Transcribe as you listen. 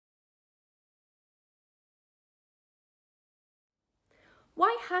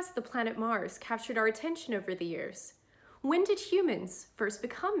Why has the planet Mars captured our attention over the years? When did humans first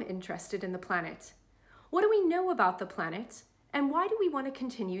become interested in the planet? What do we know about the planet? And why do we want to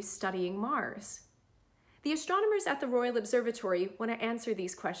continue studying Mars? The astronomers at the Royal Observatory want to answer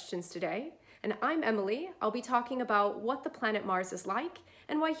these questions today. And I'm Emily. I'll be talking about what the planet Mars is like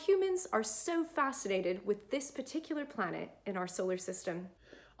and why humans are so fascinated with this particular planet in our solar system.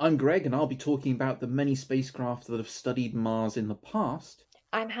 I'm Greg, and I'll be talking about the many spacecraft that have studied Mars in the past.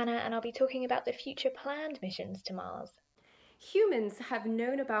 I'm Hannah, and I'll be talking about the future planned missions to Mars. Humans have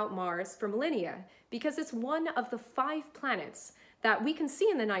known about Mars for millennia because it's one of the 5 planets that we can see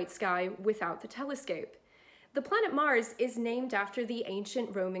in the night sky without the telescope. The planet Mars is named after the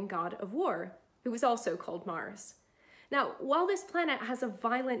ancient Roman god of war, who was also called Mars. Now, while this planet has a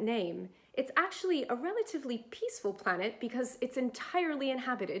violent name, it's actually a relatively peaceful planet because it's entirely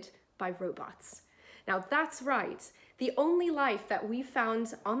inhabited by robots. Now, that's right. The only life that we've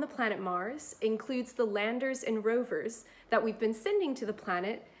found on the planet Mars includes the landers and rovers that we've been sending to the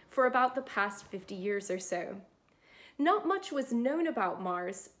planet for about the past 50 years or so. Not much was known about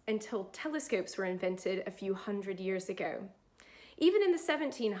Mars until telescopes were invented a few hundred years ago. Even in the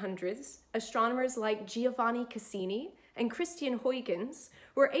 1700s, astronomers like Giovanni Cassini and Christian Huygens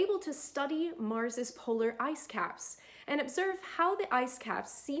were able to study Mars's polar ice caps and observe how the ice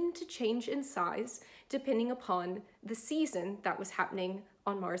caps seemed to change in size depending upon the season that was happening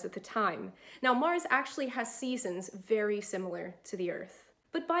on Mars at the time. Now, Mars actually has seasons very similar to the Earth.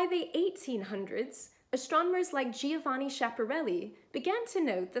 But by the 1800s, astronomers like Giovanni Schiaparelli began to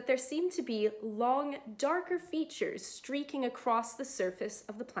note that there seemed to be long, darker features streaking across the surface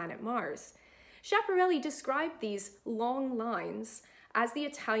of the planet Mars. Schiaparelli described these long lines as the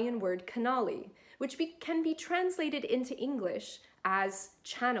Italian word canali, which can be translated into English as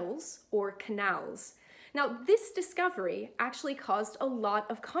channels or canals. Now, this discovery actually caused a lot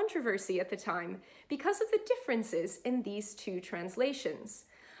of controversy at the time because of the differences in these two translations.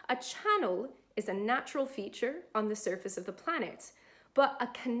 A channel is a natural feature on the surface of the planet, but a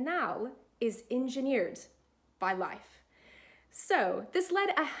canal is engineered by life. So this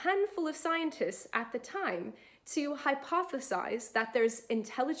led a handful of scientists at the time to hypothesize that there's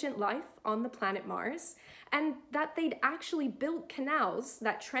intelligent life on the planet Mars and that they'd actually built canals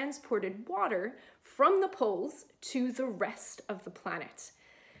that transported water from the poles to the rest of the planet.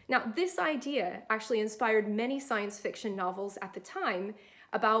 Now, this idea actually inspired many science fiction novels at the time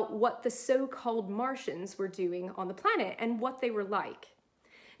about what the so-called Martians were doing on the planet and what they were like.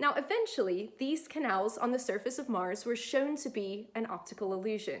 Now, eventually, these canals on the surface of Mars were shown to be an optical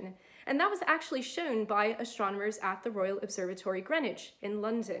illusion, and that was actually shown by astronomers at the Royal Observatory Greenwich in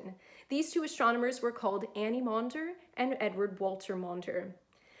London. These two astronomers were called Annie Maunder and Edward Walter Maunder.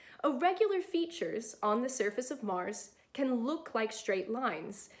 Irregular features on the surface of Mars can look like straight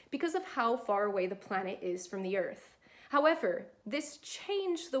lines because of how far away the planet is from the Earth. However, this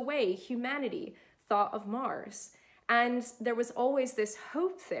changed the way humanity thought of Mars. And there was always this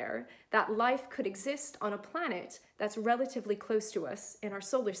hope there that life could exist on a planet that's relatively close to us in our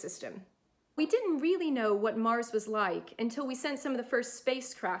solar system. We didn't really know what Mars was like until we sent some of the first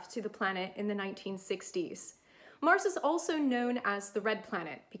spacecraft to the planet in the 1960s. Mars is also known as the red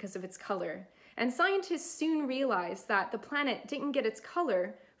planet because of its color, and scientists soon realized that the planet didn't get its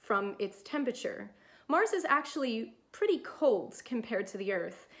color from its temperature. Mars is actually pretty cold compared to the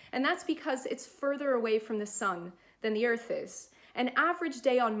Earth, and that's because it's further away from the sun than the Earth is. An average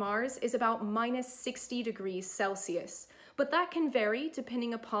day on Mars is about minus 60 degrees Celsius, but that can vary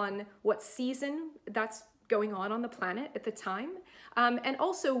depending upon what season that's going on the planet at the time, and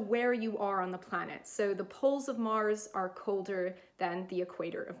also where you are on the planet. So the poles of Mars are colder than the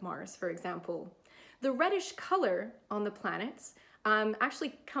equator of Mars, for example. The reddish color on the planets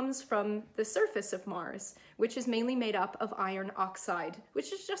actually comes from the surface of Mars, which is mainly made up of iron oxide,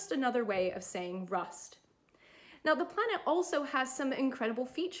 which is just another way of saying rust. Now, the planet also has some incredible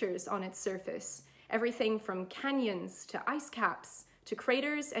features on its surface, everything from canyons to ice caps to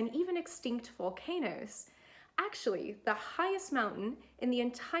craters and even extinct volcanoes. Actually, the highest mountain in the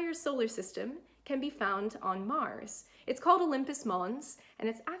entire solar system can be found on Mars. It's called Olympus Mons, and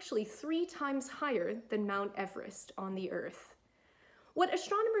it's actually 3 times higher than Mount Everest on the Earth. What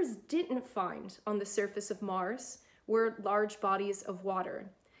astronomers didn't find on the surface of Mars were large bodies of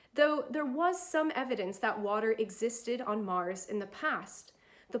water, though there was some evidence that water existed on Mars in the past.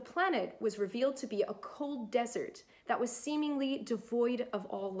 The planet was revealed to be a cold desert that was seemingly devoid of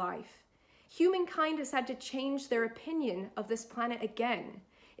all life. Humankind has had to change their opinion of this planet again.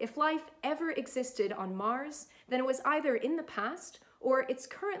 If life ever existed on Mars, then it was either in the past or it's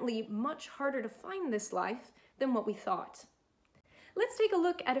currently much harder to find this life than what we thought. Let's take a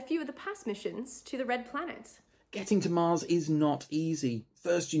look at a few of the past missions to the Red Planet. Getting to Mars is not easy.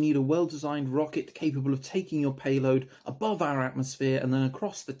 First, you need a well-designed rocket capable of taking your payload above our atmosphere and then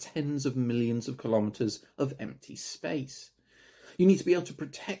across the tens of millions of kilometres of empty space. You need to be able to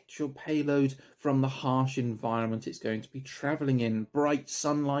protect your payload from the harsh environment it's going to be travelling in, bright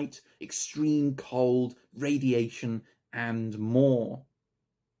sunlight, extreme cold, radiation, and more.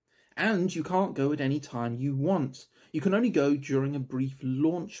 And you can't go at any time you want. You can only go during a brief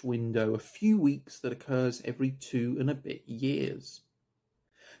launch window, a few weeks that occurs every 2 and a bit years.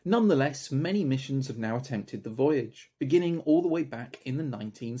 Nonetheless, many missions have now attempted the voyage, beginning all the way back in the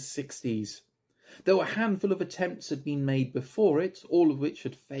 1960s. Though a handful of attempts had been made before it, all of which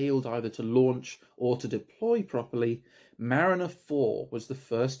had failed either to launch or to deploy properly, Mariner 4 was the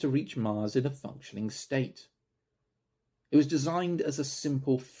first to reach Mars in a functioning state. It was designed as a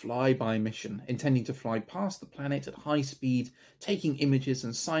simple flyby mission, intending to fly past the planet at high speed, taking images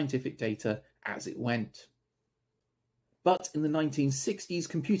and scientific data as it went. But in the 1960s,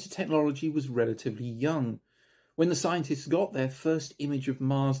 computer technology was relatively young. When the scientists got their first image of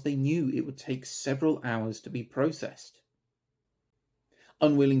Mars, they knew it would take several hours to be processed.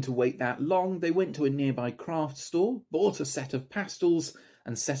 Unwilling to wait that long, they went to a nearby craft store, bought a set of pastels,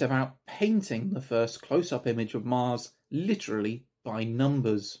 and set about painting the first close-up image of Mars, literally by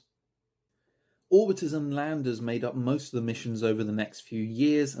numbers. Orbiters and landers made up most of the missions over the next few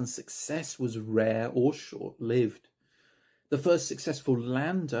years, and success was rare or short-lived. The first successful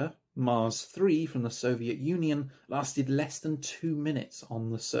lander, Mars 3 from the Soviet Union, lasted less than 2 minutes on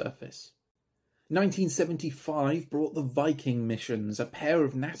the surface. 1975 brought the Viking missions, a pair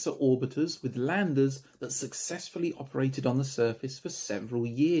of NASA orbiters with landers that successfully operated on the surface for several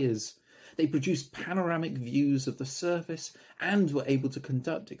years. They produced panoramic views of the surface and were able to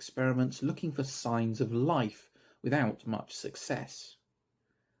conduct experiments looking for signs of life without much success.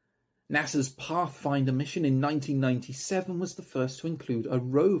 NASA's Pathfinder mission in 1997 was the first to include a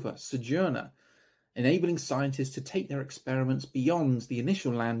rover, Sojourner, enabling scientists to take their experiments beyond the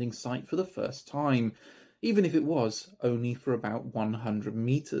initial landing site for the first time, even if it was only for about 100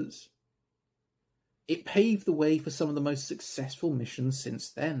 meters. It paved the way for some of the most successful missions since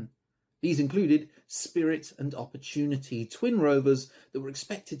then. These included Spirit and Opportunity, twin rovers that were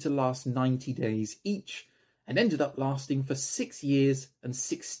expected to last 90 days each, and ended up lasting for 6 years and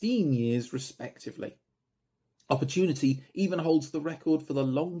 16 years respectively. Opportunity even holds the record for the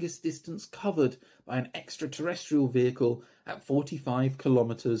longest distance covered by an extraterrestrial vehicle at 45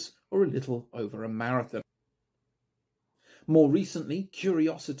 kilometres, or a little over a marathon. More recently,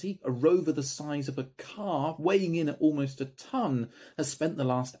 Curiosity, a rover the size of a car, weighing in at almost a ton, has spent the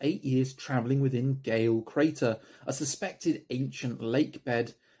last 8 years travelling within Gale Crater, a suspected ancient lake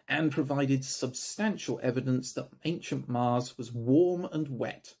bed, and provided substantial evidence that ancient Mars was warm and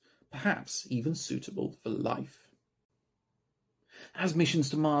wet, perhaps even suitable for life. As missions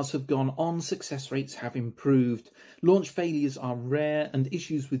to Mars have gone on, success rates have improved. Launch failures are rare, and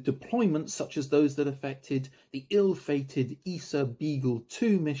issues with deployment, such as those that affected the ill-fated ESA Beagle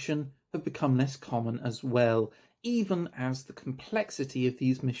 2 mission, have become less common as well, even as the complexity of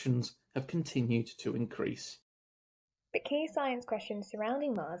these missions have continued to increase. But key science questions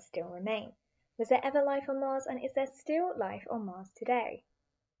surrounding Mars still remain. Was there ever life on Mars, and is there still life on Mars today?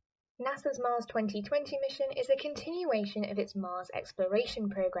 NASA's Mars 2020 mission is a continuation of its Mars exploration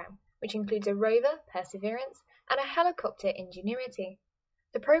program, which includes a rover, Perseverance, and a helicopter, Ingenuity.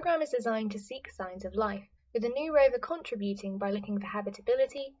 The program is designed to seek signs of life, with the new rover contributing by looking for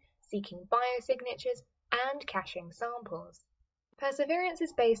habitability, seeking biosignatures, and caching samples. Perseverance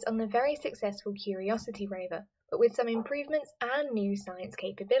is based on the very successful Curiosity rover, but with some improvements and new science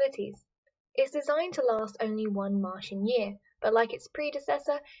capabilities. It's designed to last only 1 Martian year, but like its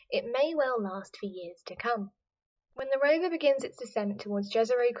predecessor, it may well last for years to come. When the rover begins its descent towards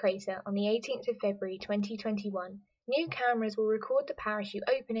Jezero Crater on the 18th of February 2021, new cameras will record the parachute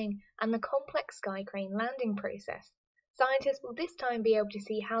opening and the complex sky crane landing process. Scientists will this time be able to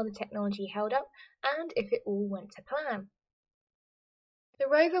see how the technology held up and if it all went to plan. The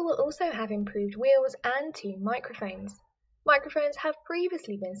rover will also have improved wheels and 2 microphones. Microphones have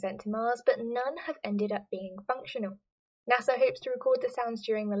previously been sent to Mars, but none have ended up being functional. NASA hopes to record the sounds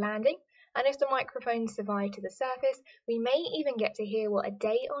during the landing, and if the microphones survive to the surface, we may even get to hear what a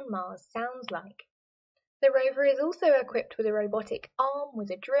day on Mars sounds like. The rover is also equipped with a robotic arm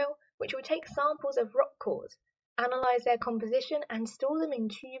with a drill, which will take samples of rock cores, analyze their composition, and store them in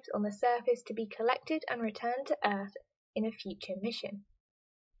tubes on the surface to be collected and returned to Earth in a future mission.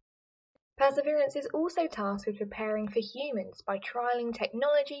 Perseverance is also tasked with preparing for humans by trialling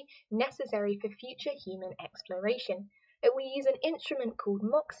technology necessary for future human exploration. it will use an instrument called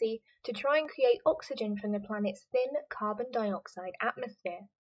MOXIE to try and create oxygen from the planet's thin carbon dioxide atmosphere.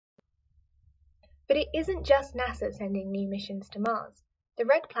 But it isn't just NASA sending new missions to Mars. The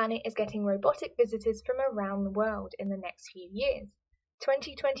Red Planet is getting robotic visitors from around the world in the next few years.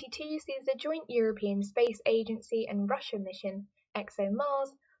 2022 sees the joint European Space Agency and Russia mission, ExoMars,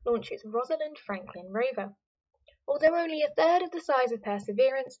 launch its Rosalind Franklin rover. Although only a third of the size of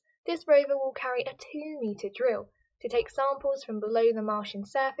Perseverance, this rover will carry a 2-meter drill to take samples from below the Martian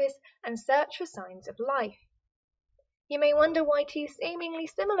surface and search for signs of life. You may wonder why two seemingly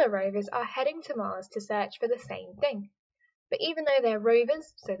similar rovers are heading to Mars to search for the same thing. But even though they're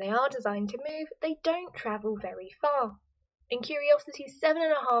rovers, so they are designed to move, they don't travel very far. In Curiosity's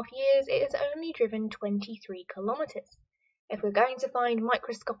 7.5 years, it has only driven 23 kilometers. If we're going to find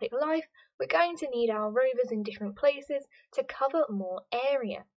microscopic life, we're going to need our rovers in different places to cover more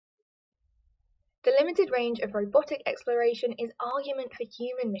area. The limited range of robotic exploration is argument for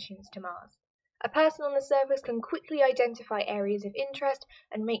human missions to Mars. A person on the surface can quickly identify areas of interest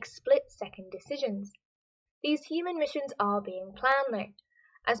and make split-second decisions. These human missions are being planned though.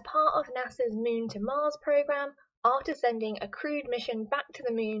 As part of NASA's Moon to Mars program, after sending a crewed mission back to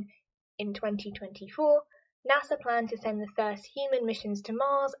the Moon in 2024, NASA planned to send the first human missions to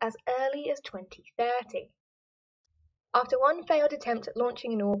Mars as early as 2030. After one failed attempt at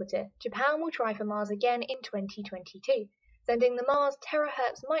launching an orbiter, Japan will try for Mars again in 2022, sending the Mars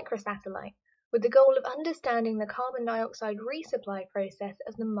Terahertz microsatellite, with the goal of understanding the carbon dioxide resupply process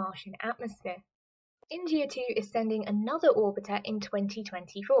of the Martian atmosphere. India too is sending another orbiter in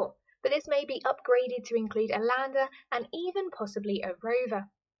 2024, but this may be upgraded to include a lander and even possibly a rover.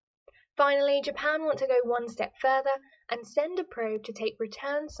 Finally, Japan want to go one step further and send a probe to take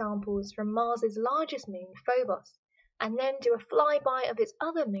return samples from Mars's largest moon, Phobos, and then do a flyby of its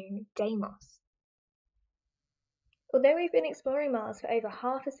other moon, Deimos. Although we've been exploring Mars for over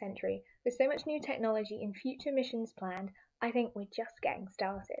half a century, with so much new technology and future missions planned, I think we're just getting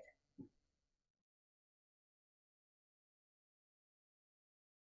started.